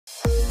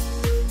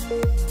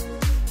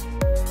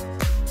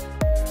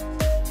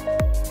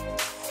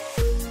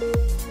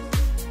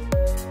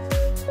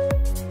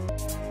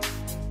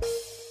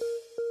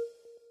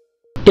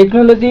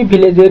Technology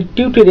ভিলেজের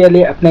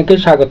টিউটোরিয়ালে আপনাকে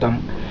স্বাগতম।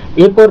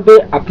 এই পর্বে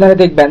আপনারা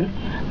দেখবেন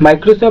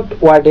মাইক্রোসফট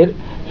ওয়ার্ডের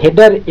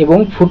হেডার এবং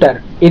ফুটার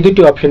এই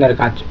দুটি অপশনের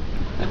কাজ।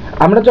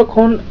 আমরা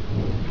যখন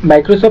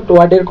মাইক্রোসফট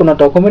ওয়ার্ডের কোনো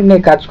ডকুমেন্ট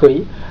নিয়ে কাজ করি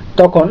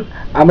তখন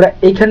আমরা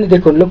এইখানে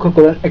দেখুন, লক্ষ্য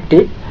করুন একটি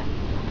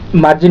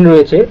মার্জিন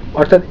রয়েছে,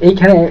 অর্থাৎ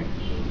এইখানে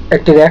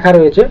একটি রেখা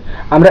রয়েছে।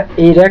 আমরা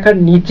এই রেখার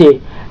নিচে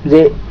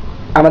যে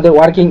আমাদের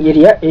ওয়ার্কিং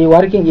এরিয়া, এই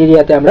ওয়ার্কিং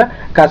এরিয়াতে আমরা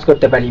কাজ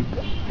করতে পারি।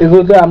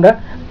 এগুলোতে আমরা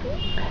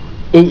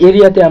এই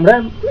এরিয়াতে আমরা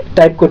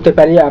টাইপ করতে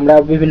পারি, আমরা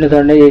বিভিন্ন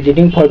ধরনের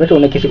এডিটিং ফরম্যাট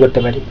অনেক কিছু করতে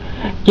পারি।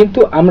 কিন্তু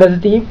আমরা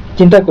যদি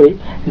চিন্তা করি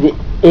যে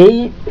এই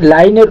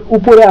লাইনের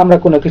উপরে আমরা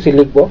কোনো কিছু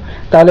লিখব,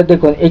 তাহলে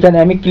দেখুন এখানে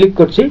আমি ক্লিক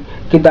করছি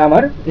কিন্তু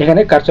আমার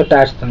এখানে কার্সরটা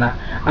আসছে না।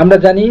 আমরা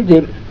জানি যে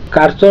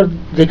কার্সর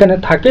যেখানে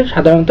থাকে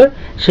সাধারণত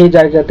সেই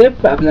জায়গাতে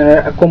আপনারা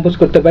কম্পোজ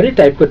করতে পারি,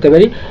 টাইপ করতে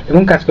পারি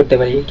এবং কাজ করতে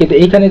পারি, কিন্তু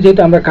এইখানে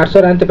যেহেতু আমরা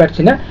কার্সর আনতে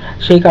পারছি না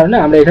সেই কারণে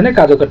আমরা এখানে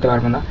কাজও করতে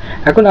পারবো না।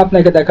 এখন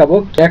আপনাকে দেখাবো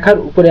রেখার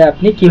উপরে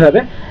আপনি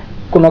কিভাবে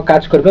কোনো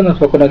কাজ করবেন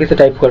অথবা কোনো কিছু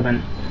টাইপ করবেন।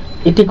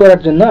 এটি করার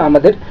জন্য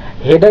আমাদের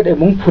হেডার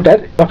এবং ফুটার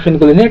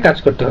অপশনগুলি নিয়ে কাজ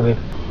করতে হবে।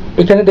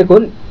 এখানে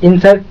দেখুন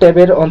ইনসার্ট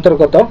ট্যাবের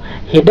অন্তর্গত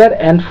হেডার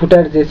অ্যান্ড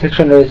ফুটার যে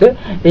সেকশন রয়েছে,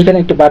 এখানে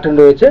একটি বাটন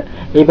রয়েছে,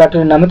 এই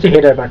বাটনের নাম হচ্ছে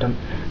হেডার বাটন।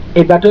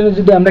 এই বাটনে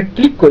যদি আমরা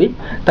ক্লিক করি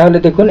তাহলে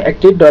দেখুন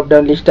একটি ড্রপ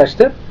ডাউন লিস্ট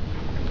আসছে।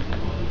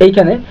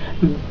 এইখানে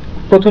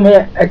প্রথমে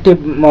একটি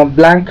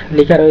ব্ল্যাঙ্ক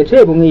লেখা রয়েছে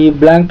এবং এই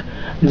ব্ল্যাঙ্ক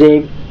যে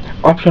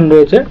অপশন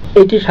রয়েছে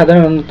এটি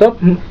সাধারণত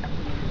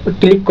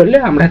ক্লিক করলে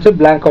আমরা হচ্ছে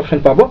ব্ল্যাঙ্ক অপশন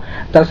পাবো।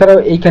 তাছাড়াও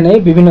এইখানে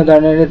বিভিন্ন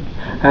ধরনের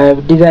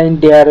ডিজাইন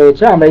দেওয়া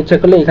রয়েছে, আমরা ইচ্ছা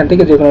করলে এখান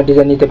থেকে যে কোনো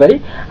ডিজাইন নিতে পারি।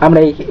 আমরা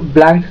এই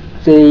ব্ল্যাঙ্ক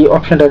যে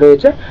অপশনটা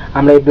রয়েছে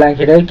আমরা এই ব্ল্যাঙ্ক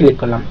হেডারে ক্লিক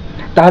করলাম,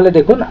 তাহলে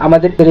দেখুন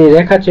আমাদের এই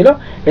রেখা ছিল,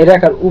 এই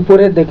রেখার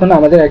উপরে দেখুন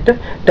আমাদের একটা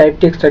টাইপ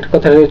টেক্সট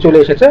কথা চলে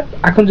এসেছে।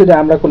 এখন যদি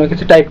আমরা কোনো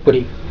কিছু টাইপ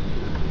করি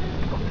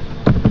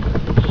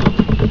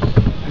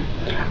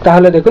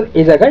তাহলে দেখুন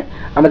এই জায়গায়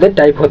আমাদের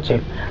টাইপ হচ্ছে।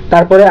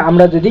 তারপরে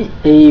আমরা যদি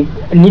এই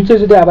নিচে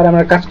যদি আবার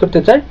আমরা কাজ করতে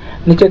চাই,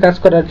 নিচে কাজ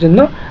করার জন্য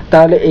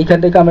তাহলে এইখান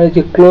থেকে আমরা এই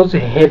যে ক্লোজ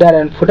হেডার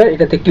অ্যান্ড ফুটার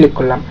এটাতে ক্লিক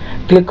করলাম।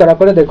 ক্লিক করার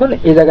পরে দেখুন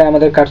এই জায়গায়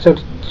আমাদের কার্সর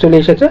চলে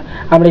এসেছে।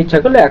 আমরা ইচ্ছা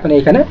করলে এখন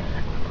এইখানে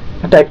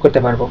টাইপ করতে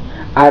পারবো।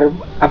 আর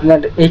আপনার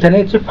এইখানে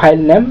হচ্ছে ফাইল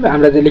নেম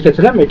আমরা যে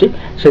লিখেছিলাম এটি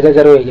সে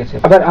জায়গায় রয়ে গেছে।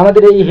 আবার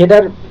আমাদের এই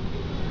হেডার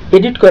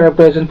এডিট করার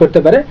প্রয়োজন পড়তে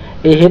পারে।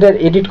 এই হেডার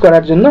এডিট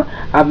করার জন্য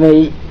আমি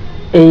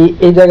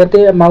এই জায়গাতে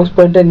মাউস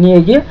পয়েন্টার নিয়ে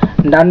গিয়ে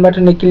ডান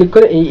বাটনে ক্লিক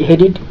করে এই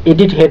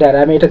এডিট হেডার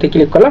আমি এটাতে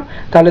ক্লিক করলাম,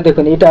 তাহলে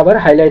দেখুন এটা আবার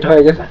হাইলাইট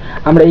হয়ে গেছে।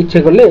 আমরা ইচ্ছে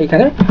করলে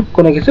এখানে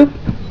কোনো কিছু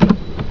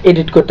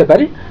এডিট করতে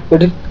পারি।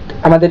 ওটি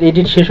আমাদের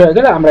এডিট শেষ হয়ে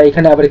গেলে আমরা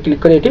এখানে আবার ক্লিক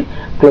করে এটি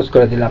ক্লোজ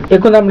করে দিলাম।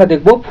 এখন আমরা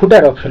দেখব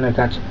ফুটার অপশনের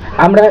কাজ।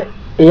 আমরা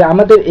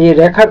আমাদের এই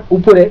রেখার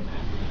উপরে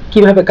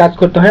কিভাবে কাজ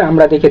করতে হয়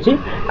আমরা দেখেছি।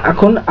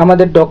 এখন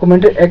আমাদের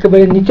ডকুমেন্টের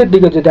একেবারে নিচের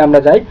দিকে যদি আমরা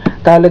যাই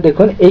তাহলে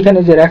দেখুন এইখানে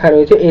যে রেখা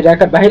রয়েছে, এই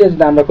রেখার বাইরে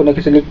যদি আমরা কোনো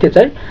কিছু লিখতে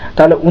চাই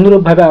তাহলে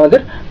অনুরূপভাবে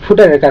আমাদের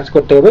ফুটারের কাজ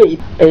করতে হবে।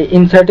 এই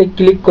ইনসার্টে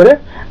ক্লিক করে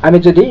আমি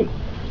যদি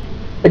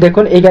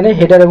দেখুন এইখানে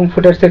হেডার এবং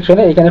ফুটার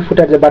সেকশনে এখানে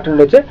ফুটার যে বাটন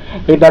রয়েছে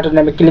এই বাটনে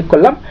আমি ক্লিক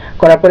করলাম,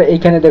 করার পরে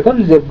এইখানে দেখুন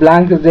যে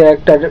ব্ল্যাঙ্ক যে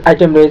একটা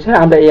আইটেম রয়েছে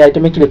আমরা এই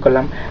আইটেমে ক্লিক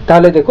করলাম,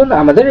 তাহলে দেখুন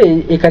আমাদের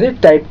এখানে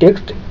টাইপ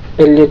টেক্সট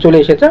এলিয়ে চলে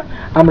এসেছে।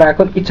 আমরা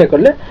এখন ইচ্ছা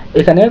করলে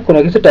এখানে কোনো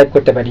কিছু টাইপ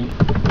করতে পারি।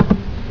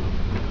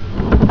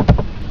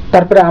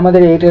 তারপরে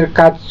আমাদের এটার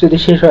কাজ যদি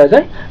শেষ হয়ে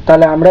যায়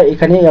তাহলে আমরা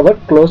এখানে আবার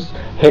ক্লোজ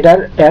হেডার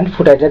অ্যান্ড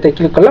ফুটার এটাতে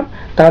ক্লিক করলাম,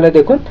 তাহলে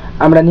দেখুন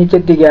আমরা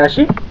নিচের দিকে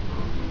আসি,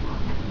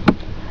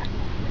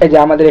 এই যে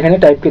আমাদের এখানে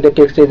টাইপকৃত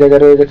টেক্সট এই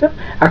জায়গায় রয়ে গেছে।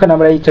 এখন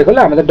আমরা ইচ্ছা করলে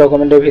আমাদের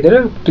ডকুমেন্টের ভিতরে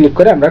ক্লিক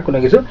করে আমরা কোনো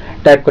কিছু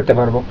টাইপ করতে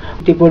পারবো।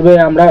 ইতিপূর্বে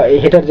আমরা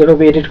হেডার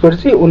যেভাবে এডিট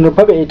করেছি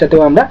অন্যভাবে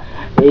এটাতেও আমরা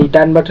এই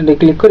ডান বাটনে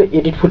ক্লিক করে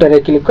এডিট ফুটারে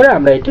ক্লিক করে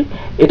আমরা এটি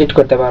এডিট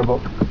করতে পারবো।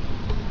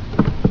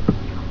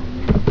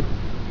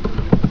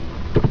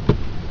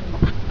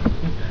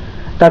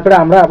 তারপরে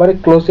আমরা আবার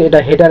ক্লোজ এটা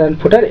হেডার অ্যান্ড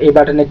ফুটার এই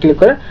বাটনে ক্লিক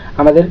করে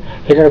আমাদের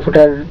হেডার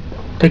ফুটার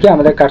থেকে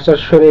আমাদের কার্সর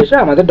সরে এসে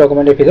আমাদের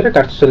ডকুমেন্টের ভিতরে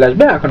কার্সর চলে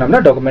আসবে। এখন আমরা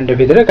ডকুমেন্টের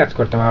ভিতরে কাজ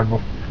করতে পারবো।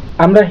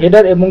 আমরা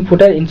হেডার এবং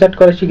ফুটার ইনসার্ট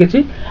করা শিখেছি।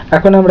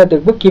 এখন আমরা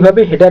দেখব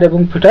কিভাবে হেডার এবং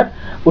ফুটার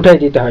উঠাই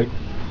দিতে হয়।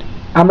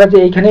 আমরা যে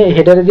এইখানে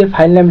হেডারে যে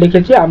ফাইল নাম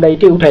লিখেছি আমরা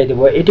এটি উঠাই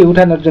দেব। এটি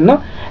উঠানোর জন্য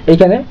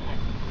এইখানে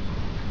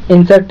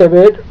ইনসার্ট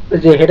ট্যাবের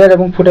যে হেডার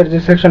এবং ফুটার যে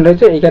সেকশন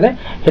রয়েছে এইখানে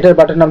হেডার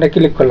বাটনে আমরা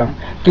ক্লিক করলাম।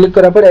 ক্লিক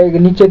করার পরে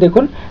নিচে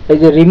দেখুন এই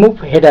যে রিমুভ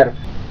হেডার,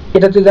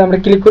 এটা যদি আমরা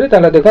ক্লিক করি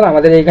তাহলে দেখুন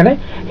আমাদের এইখানে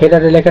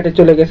হেডারের লেখাটি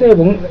চলে গেছে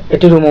এবং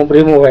এটি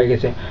রিমুভ হয়ে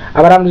গেছে।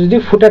 আবার আমরা যদি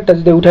ফুটারটা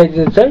যদি উঠাই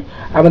দিতে চাই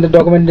আমাদের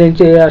ডকুমেন্টের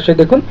নিচে আসে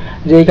দেখুন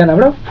যে এখানে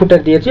আমরা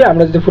ফুটার দিয়েছি।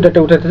 আমরা যদি ফুটারটা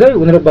উঠাতে চাই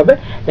অনুরূপভাবে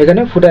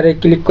এখানে ফুটারে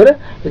ক্লিক করে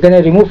এখানে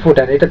রিমুভ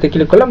ফুটার এটাতে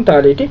ক্লিক করলাম,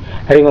 তাহলে এটি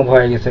রিমুভ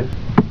হয়ে গেছে।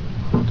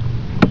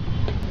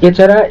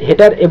 এছাড়া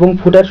হেডার এবং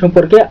ফুটার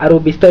সম্পর্কে আরও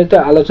বিস্তারিত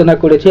আলোচনা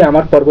করেছি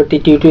আমার পরবর্তী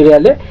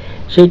টিউটোরিয়ালে।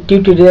 সেই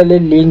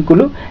টিউটোরিয়ালের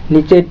লিঙ্কগুলো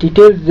নিচে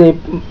ডিটেলস যে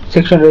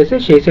সেকশন রয়েছে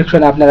সেই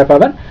সেকশনে আপনারা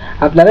পাবেন।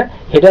 আপনারা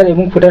হেডার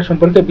এবং ফুটার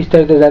সম্পর্কে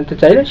বিস্তারিত জানতে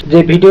চাইলে যে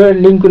ভিডিওর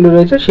লিঙ্কগুলো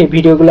রয়েছে সেই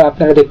ভিডিওগুলো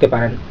আপনারা দেখতে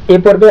পারেন। এই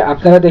পর্বে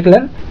আপনারা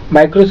দেখলেন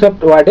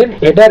মাইক্রোসফট ওয়ার্ডের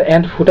হেডার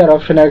অ্যান্ড ফুটার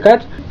অপশনের কাজ।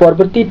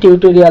 পরবর্তী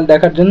টিউটোরিয়াল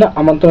দেখার জন্য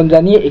আমন্ত্রণ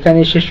জানিয়ে এখানে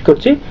শেষ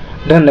করছি।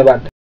 ধন্যবাদ।